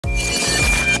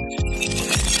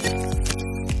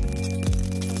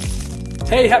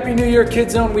Hey, Happy New Year, Kid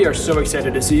Zone. We are so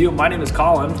excited to see you. My name is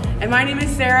Colin. And my name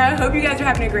is Sarah. Hope you guys are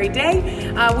having a great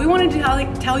day. We wanted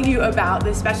to tell you about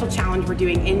this special challenge we're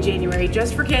doing in January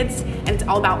just for kids, and it's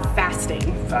all about fasting.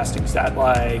 Fasting, is that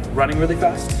like running really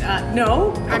fast?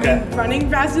 No, I mean, running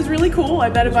fast is really cool. I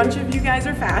bet a bunch of you guys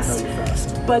are fast. No, you're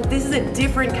fast. But this is a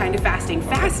different kind of fasting. Okay.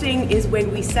 Fasting is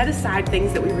when we set aside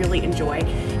things that we really enjoy,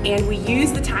 and we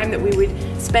use the time that we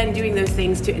would spend doing those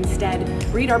things to instead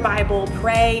read our Bible,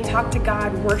 pray, talk to God,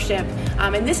 worship,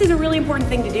 and this is a really important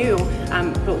thing to do,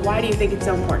 but why do you think it's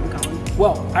so important, Colin?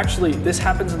 Well, actually, this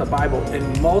happens in the Bible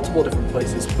in multiple different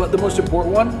places, but the most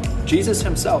important one, Jesus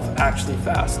himself actually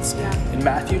fasts. Yeah. In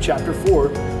Matthew chapter 4,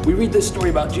 we read this story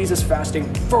about Jesus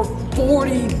fasting for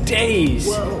 40 days.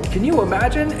 Whoa. Can you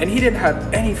imagine? And he didn't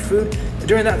have any food.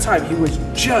 During that time, he was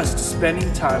just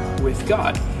spending time with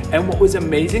God. And what was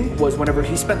amazing was whenever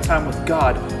he spent time with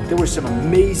God, there were some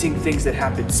amazing things that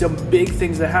happened, some big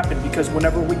things that happened, because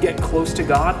whenever we get close to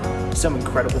God, some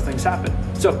incredible things happen.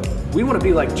 So we want to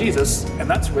be like Jesus, and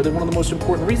that's really one of the most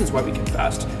important reasons why we can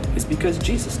fast, is because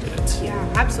Jesus did it.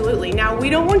 Yeah, absolutely. Now, we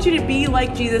don't want you to be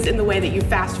like Jesus in the way that you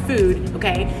fast food,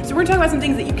 okay? So we're talking about some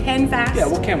things that you can fast. Yeah,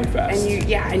 what can we fast?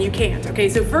 And you can't, okay?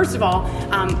 So first of all,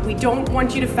 we don't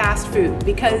want you to fast food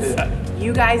because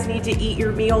you guys need to eat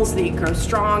your meals so that you grow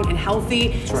strong and healthy.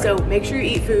 Right. So make sure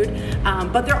you eat food.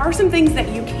 But there are some things that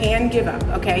you can give up,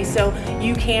 okay? So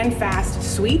you can fast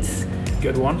sweets.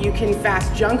 Good one. You can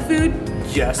fast junk food.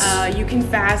 Yes. You can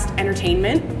fast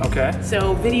entertainment. Okay.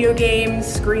 So video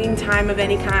games, screen time of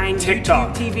any kind,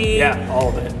 TikTok, YouTube, TV. Yeah, all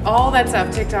of it. All that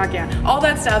stuff, TikTok, yeah. All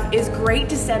that stuff is great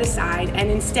to set aside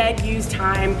and instead use that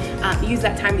time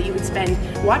that you would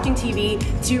spend watching TV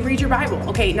to read your Bible.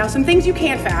 Okay, now some things you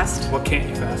can't fast. What can't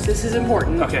you fast? This is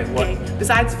important. Okay, what? Okay,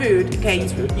 besides food, okay,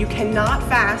 Besides food. You cannot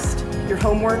fast your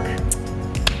homework.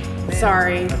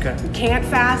 Sorry. Okay. You can't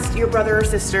fast your brother or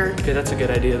sister. Okay, that's a good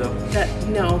idea though.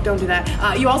 No, don't do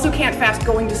that. You also can't fast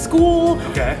going to school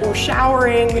or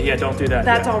showering. Yeah, don't do that.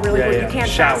 That's all really good. You can't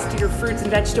Shower. fast your fruits and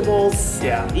vegetables.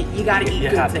 Yeah. You gotta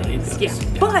eat good things. Yeah.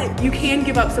 But you can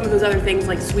give up some of those other things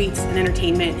like sweets and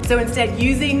entertainment. So instead,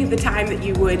 using the time that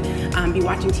you would be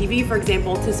watching TV, for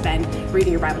example, to spend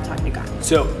reading your Bible, talking to God.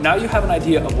 So now you have an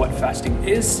idea of what fasting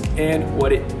is and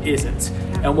what it isn't.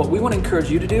 And what we want to encourage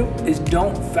you to do is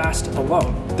don't fast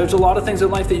alone. There's a lot of things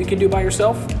in life that you can do by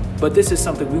yourself, but this is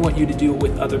something we want you to do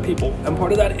with other people. And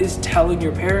part of that is telling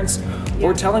your parents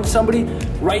or telling somebody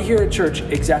right here at church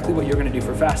exactly what you're going to do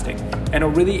for fasting. And a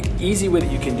really easy way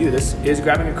that you can do this is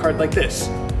grabbing a card like this.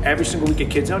 Every single week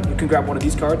at Kid Zone, you can grab one of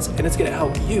these cards and it's going to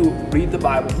help you read the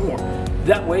Bible more.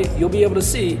 That way, you'll be able to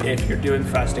see if you're doing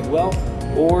fasting well,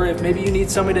 or if maybe you need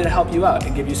somebody to help you out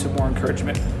and give you some more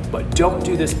encouragement. But don't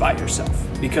do this by yourself,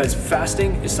 because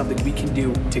fasting is something we can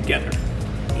do together.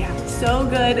 Yeah, so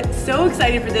good. So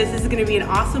excited for this. This is going to be an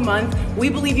awesome month. We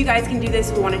believe you guys can do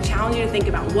this. We want to challenge you to think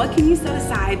about what can you set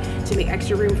aside to make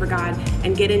extra room for God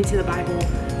and get into the Bible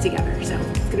together. So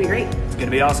it's going to be great. It's going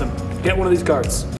to be awesome. Get one of these cards.